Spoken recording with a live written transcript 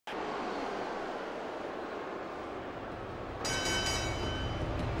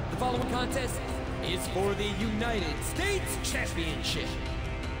following contest is for the United States Championship.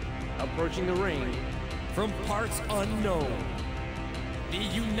 Approaching the ring from parts unknown, the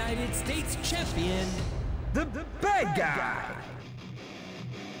United States Champion, the Bad Guy.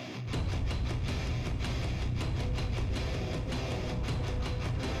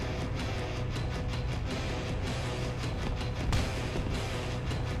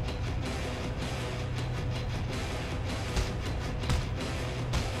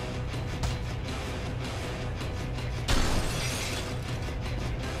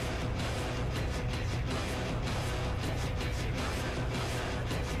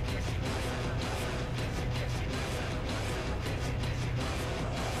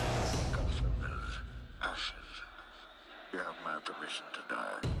 You have my permission to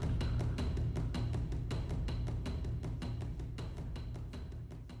die.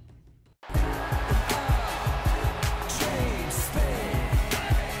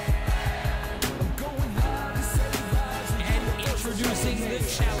 And introducing the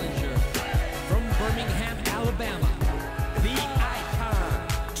challenger from Birmingham, Alabama, the icon,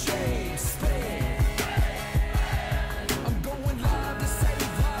 James Bane. I'm going live to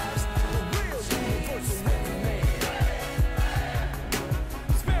save lives, the real universal man.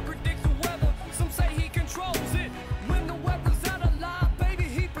 This man predicts the weather, some say he controls it. When the weather's out of line, baby,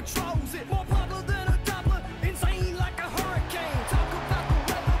 he patrols it. More popular than a Doppler, insane like a hurricane. Talk about the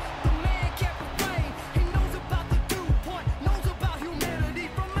weather, the man can't refrain. He knows about the dew point, knows about humanity.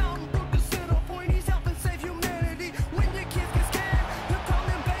 From Mountain Brook to Center Point, he's helping save humanity. When your kids get scared, he'll calm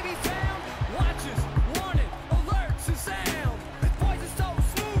them babies down. Watches, warning, alerts, and sound. His voice is so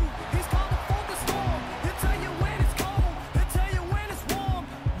smooth, he's called before the storm. He'll tell you when it's cold, he'll tell you when it's warm.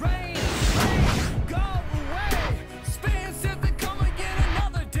 Rain, go away. Spin says to come again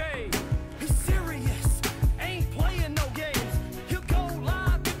another day. He's serious, ain't playing no games. He'll go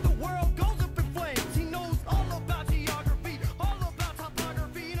live if the world goes up in flames. He knows all about geography, all about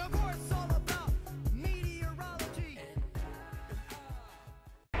topography, and of course all about meteorology.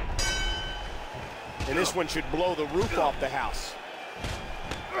 And this one should blow the roof off the house.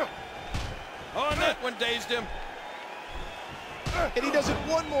 Oh, and that one dazed him. And he does it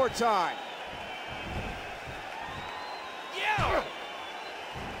one more time. Yeah!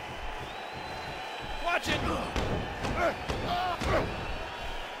 Watch it!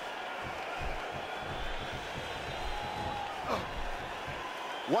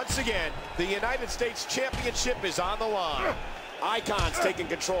 Once again, the United States Championship is on the line. Icon's taking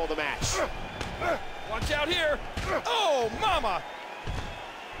control of the match. Watch out here! Oh, mama!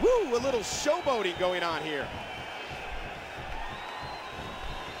 Woo, a little showboating going on here.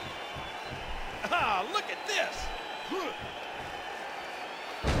 Ah, look at this!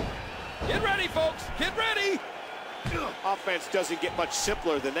 Get ready, folks! Get ready! Offense doesn't get much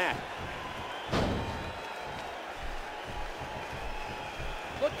simpler than that.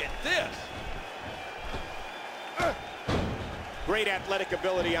 Look at this! Great athletic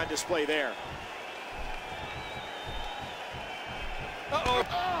ability on display there. Uh-oh!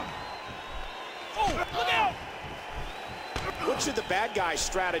 Oh, look out! What should the bad guy's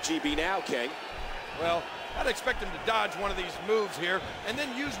strategy be now, King? Well, I'd expect him to dodge one of these moves here and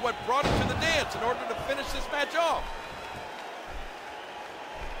then use what brought him to the dance in order to finish this match off.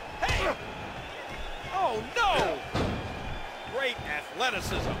 Hey! Oh, no! Great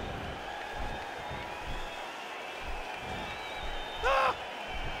athleticism. Ah!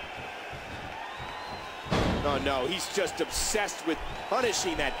 Oh, no, he's just obsessed with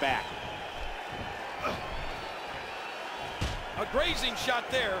punishing that back. A grazing shot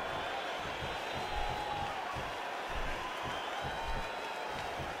there.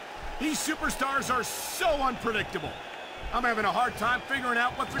 These superstars are so unpredictable. I'm having a hard time figuring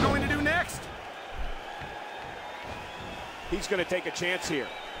out what they're going to do next. He's going to take a chance here.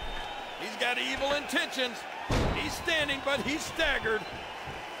 He's got evil intentions. He's standing, but he's staggered.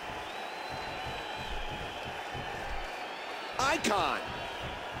 Icon.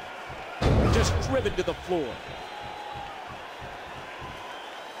 Just driven to the floor.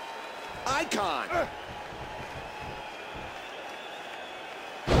 Icon.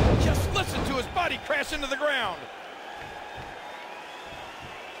 Just listen to his body crash into the ground.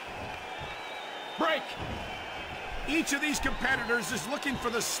 Break. Each of these competitors is looking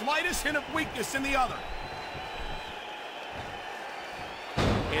for the slightest hint of weakness in the other.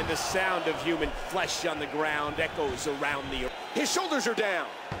 And the sound of human flesh on the ground echoes around the earth. His shoulders are down.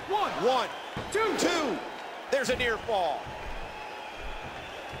 One, two. There's a near fall.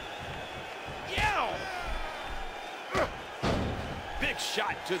 Yow! Big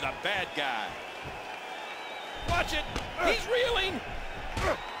shot to the bad guy. Watch it. He's reeling.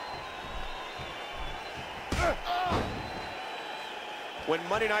 When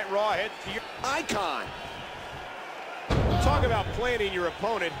Monday Night Raw heads to your Icon. Talk about planning your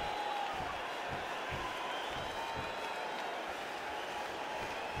opponent.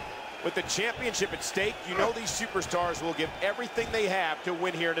 With the championship at stake, you know these superstars will give everything they have to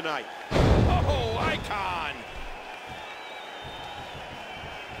win here tonight. Oh, Icon!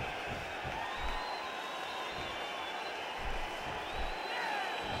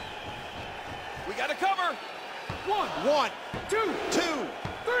 We got to cover. One, two,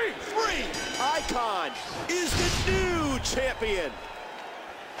 three. Icon is the new champion.